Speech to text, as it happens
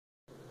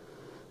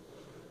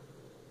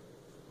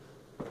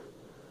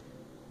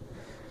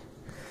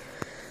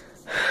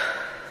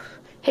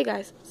Hey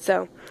guys,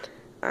 so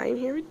I'm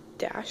here with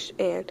Dash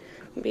and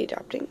we'll be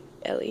adopting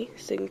Ellie,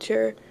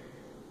 signature,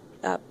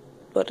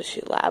 what is she,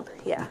 lab?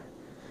 Yeah.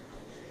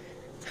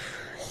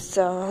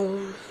 So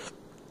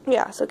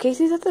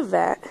Casey's at the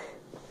vet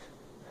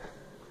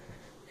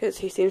because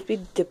he seems to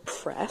be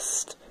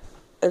depressed,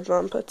 as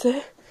Mom puts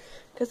it,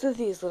 because of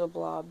these little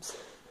blobs.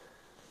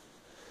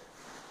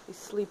 These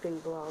sleeping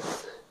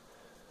blobs.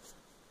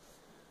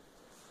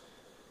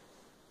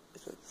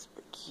 This one's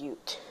super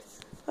cute.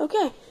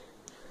 Okay.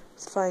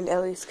 Let's find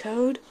Ellie's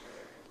code.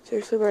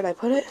 Seriously, where'd I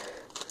put it?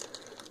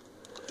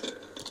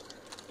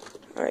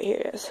 Alright, here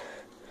it is.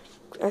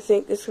 I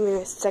think this is going to be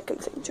my second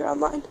signature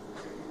online.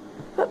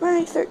 But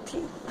my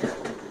 13th.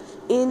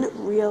 In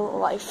real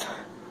life.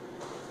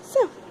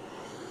 So,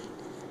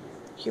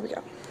 here we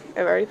go.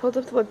 I've already pulled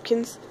up the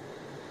Webkinz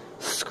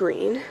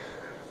screen.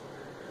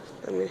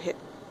 I'm going to hit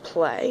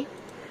play.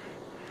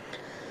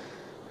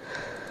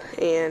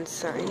 And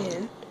sign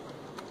in.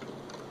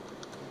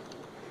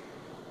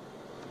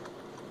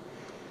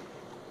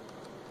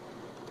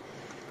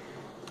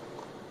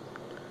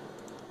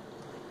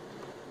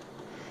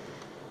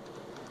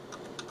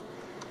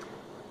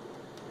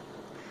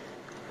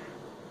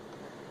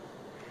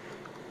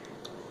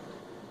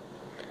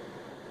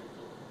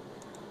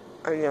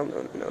 I know no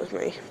one knows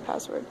my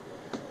password.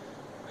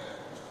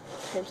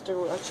 Hamster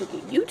will actually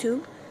be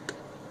YouTube.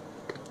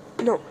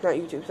 No, not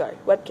YouTube, sorry.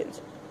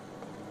 Webkinz.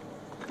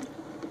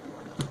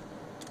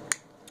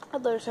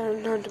 I'd let her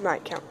sign on to my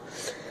account.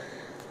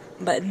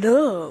 But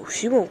no,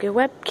 she won't get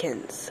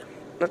Webkinz.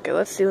 Okay,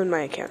 let's see when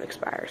my account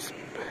expires.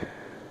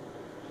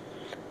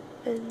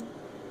 And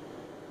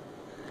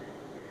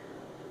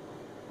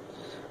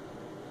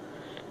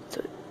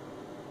so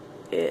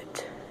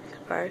it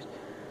expires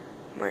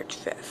March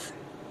 5th.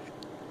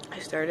 I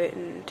started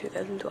in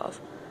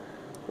 2012.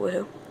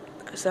 Woohoo.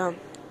 So,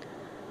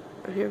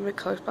 I'm here with my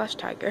Color Splash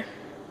Tiger.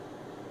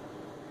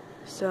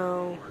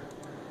 So,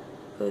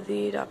 go to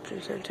the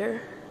adoption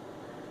center.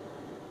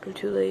 I'm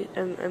too late.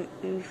 I'm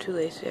too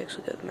lazy to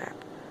actually go to the map.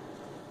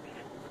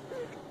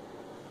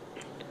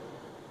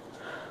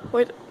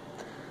 Wait.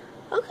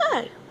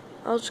 Okay.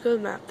 I'll just go to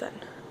the map then.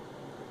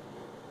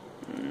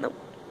 Nope.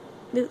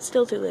 It's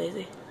still too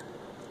lazy.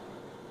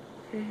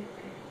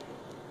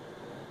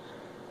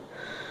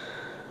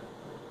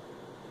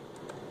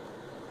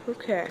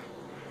 Okay,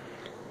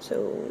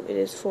 so it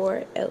is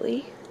for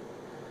Ellie.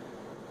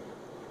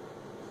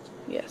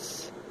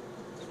 Yes.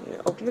 So I'm going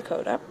to open the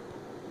code up.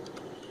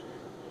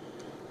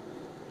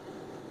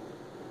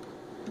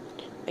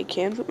 I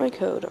can put my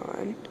code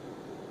on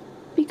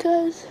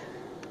because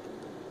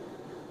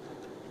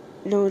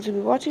no one's going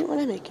to be watching it when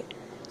I make it.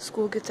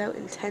 School gets out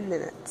in 10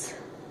 minutes.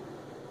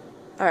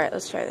 Alright,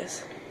 let's try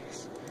this.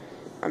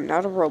 I'm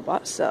not a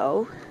robot,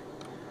 so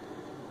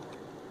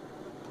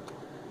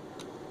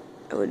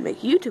I would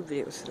make YouTube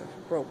videos instead of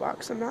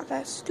Roblox. I'm not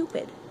that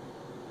stupid.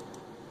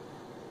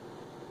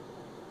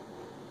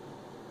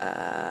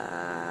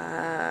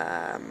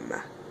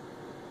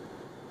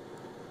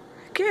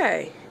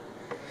 Okay.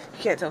 You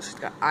can't tell she's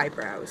got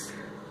eyebrows.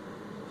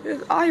 She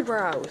has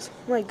eyebrows.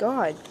 Oh my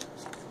god.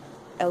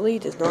 Ellie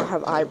does not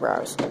have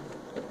eyebrows.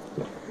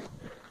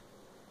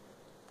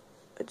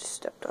 I just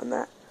stepped on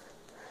that.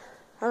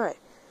 Alright.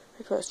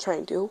 Like what I was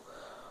trying to do.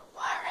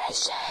 Where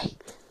is she?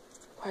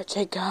 Where'd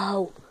she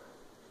go?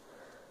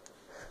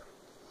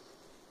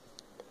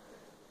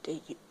 Do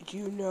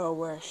you know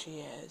where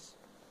she is?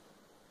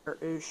 Where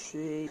is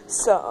she?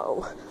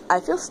 So, I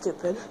feel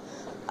stupid.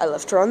 I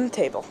left her on the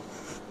table.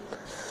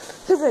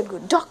 Because I had to go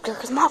to the doctor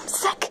because Mom's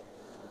sick.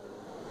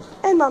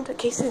 And Mom took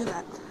Casey to the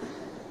vet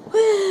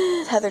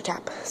with Heather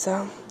Tap.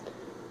 So,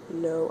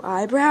 no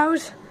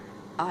eyebrows.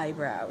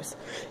 Eyebrows.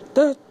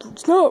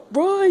 That's not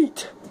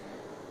right.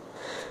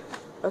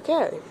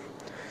 Okay.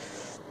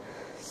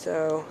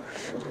 So,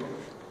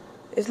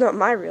 it's not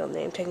my real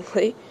name,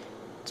 technically.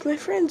 It's my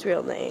friend's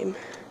real name.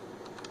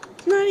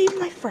 It's not even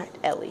my friend,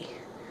 Ellie.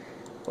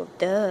 Well,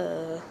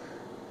 duh.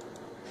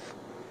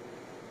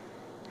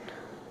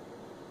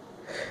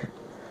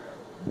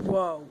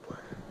 Whoa.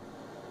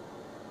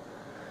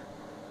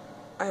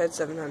 I had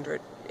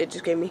 700. It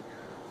just gave me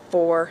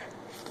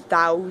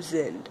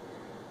 4,000.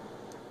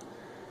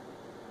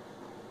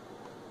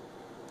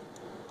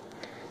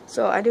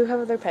 So I do have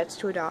other pets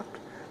to adopt,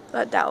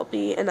 but that will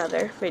be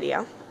another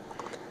video.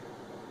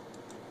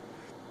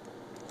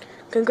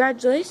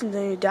 Congratulations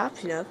on the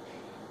adoption of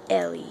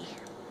Ellie.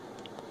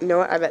 You know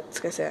what? I bet it's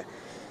gonna say that.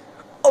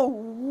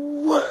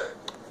 Oh!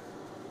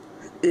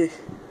 Ugh.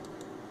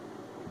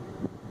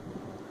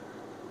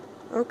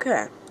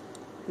 Okay.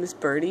 Miss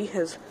Birdie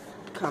has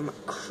become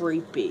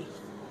creepy.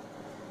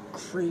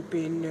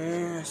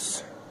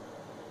 Creepiness.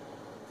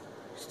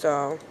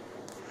 So,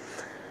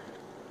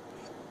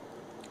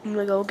 I'm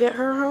gonna go get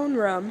her own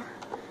room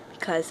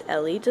because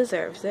Ellie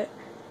deserves it.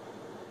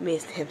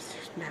 Miss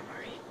Hamster's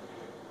memory.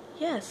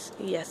 Yes,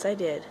 I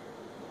did.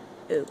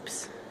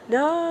 Oops.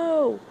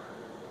 No!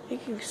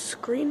 Making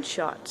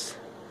screenshots.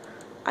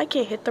 I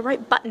can't hit the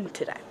right button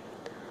today.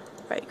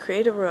 Right,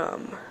 create a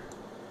room.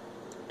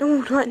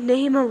 No, not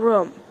name a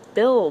room.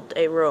 build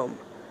a room.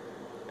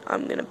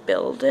 I'm gonna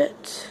build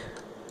it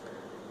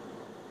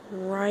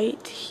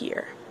right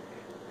here.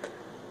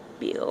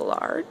 Be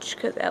large,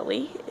 because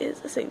Ellie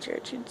is a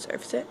sanctuary, she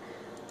deserves it.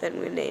 Then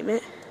we name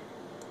it.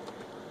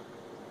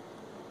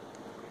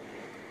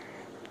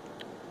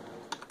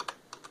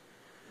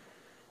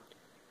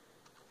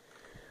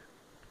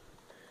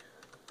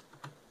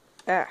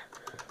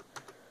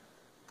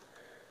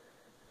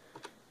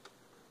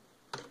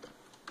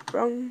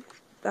 Wrong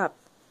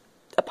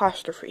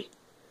apostrophe.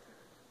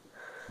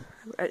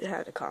 I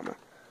had a comma.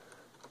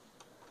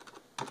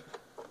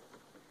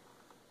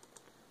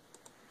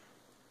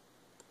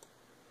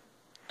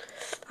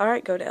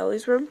 Alright, go to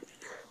Ellie's room.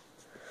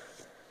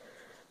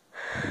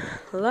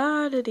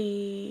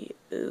 La-da-dee.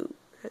 Ooh,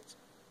 that's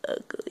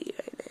ugly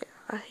right now.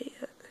 I hate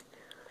it.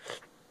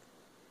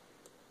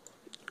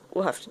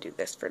 We'll have to do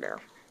this for now.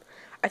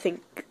 I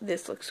think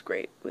this looks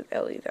great with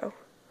Ellie, though.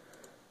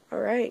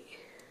 Alright,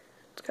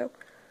 let's go.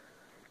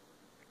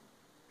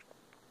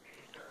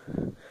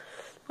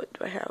 What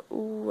do I have?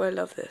 Ooh, I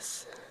love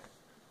this.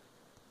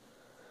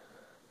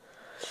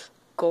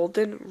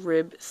 Golden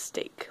rib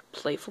steak,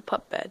 playful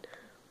pup bed,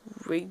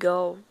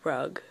 regal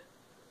rug,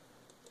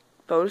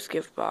 bonus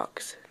gift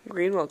box,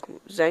 green welcome,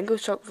 Zango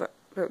chocolate,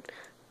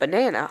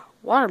 banana,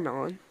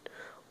 watermelon,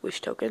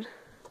 wish token.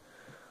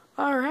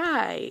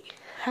 Alright,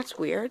 that's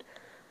weird.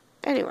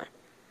 Anyway,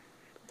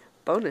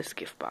 bonus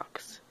gift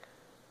box.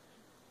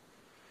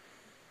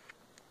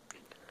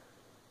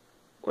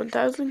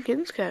 1,000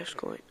 Kins Cash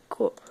coin.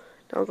 Cool.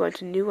 Now we're going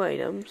to new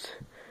items.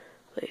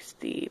 Place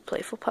the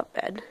playful pup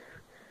bed.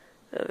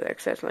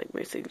 That's like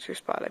my signature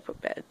spot I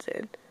put beds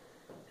in.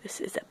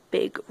 This is a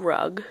big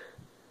rug.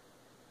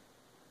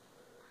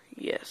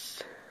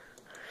 Yes.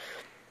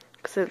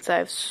 Since I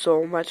have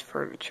so much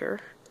furniture,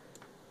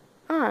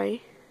 I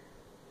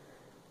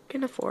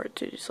can afford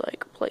to just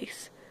like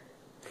place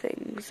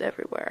things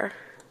everywhere.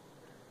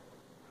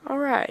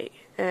 Alright,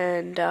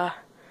 and I'm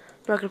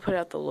not gonna put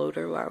out the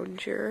loader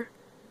lounger.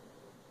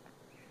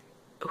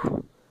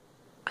 Ooh,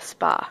 a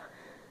spa.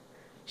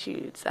 She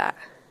needs that.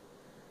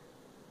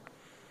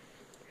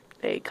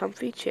 A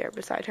comfy chair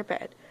beside her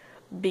bed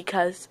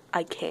because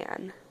I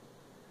can.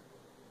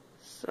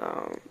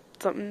 So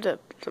something to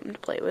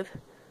play with.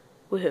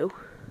 Woohoo.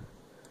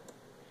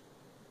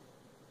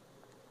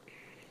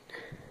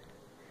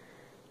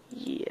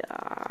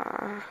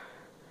 Yeah.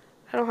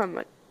 I don't have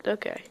much.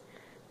 Okay.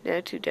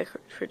 Now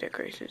for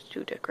decorations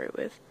to decorate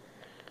with.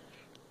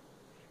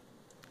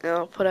 And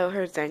I'll put out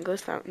her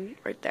Zango's fountain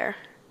right there.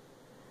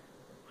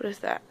 What is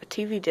that? A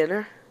TV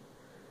dinner?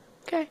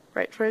 Okay,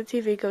 right in front of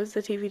the TV goes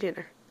the TV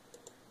dinner.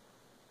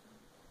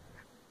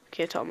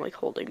 Can't tell I'm like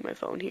holding my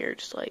phone here,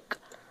 just like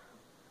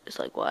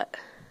what?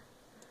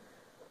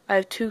 I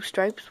have 2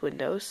 stripes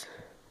windows,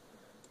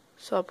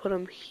 so I'll put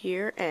them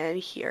here and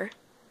here.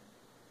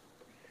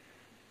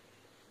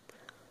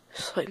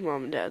 Just like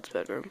mom and dad's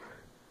bedroom.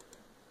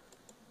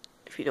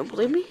 If you don't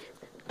believe me,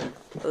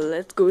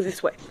 let's go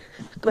this way.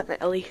 Come on,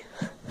 Ellie.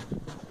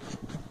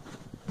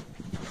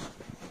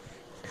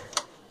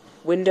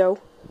 Window.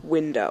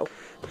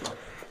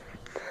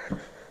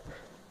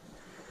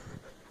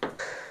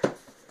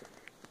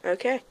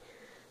 Okay,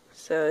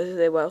 so this is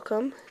a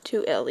welcome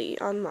to Ellie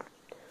online.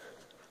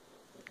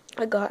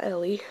 I got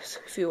Ellie, so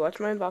if you watch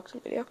my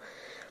unboxing video,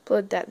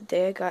 upload that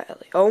day I got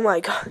Ellie. Oh my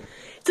god,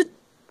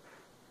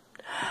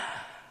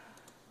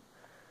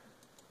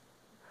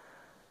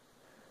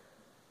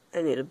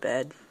 I need a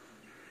bed.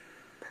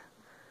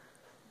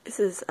 This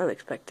is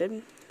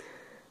unexpected.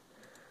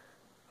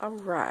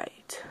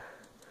 Alright.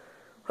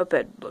 What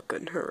bed look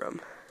in her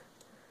room?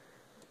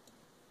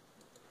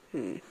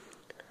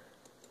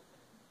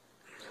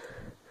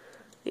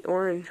 The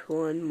orange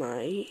one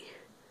might.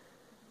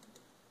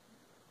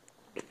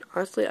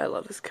 Honestly, I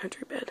love this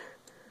country bed.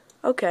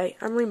 Okay,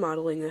 I'm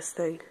remodeling this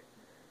thing.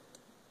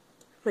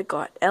 Oh my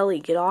god, Ellie,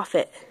 get off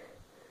it.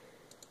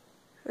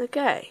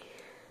 Okay.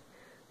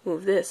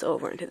 Move this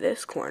over into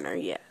this corner,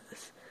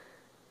 yes.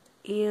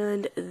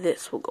 And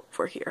this will go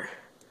over here.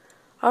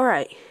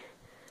 Alright.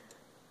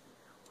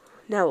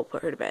 Now we'll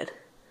put her to bed.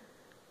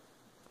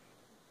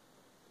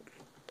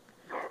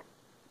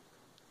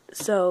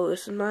 So,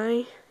 this is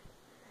my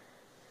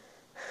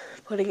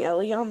putting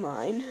Ellie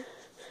online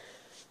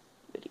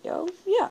video. Yeah.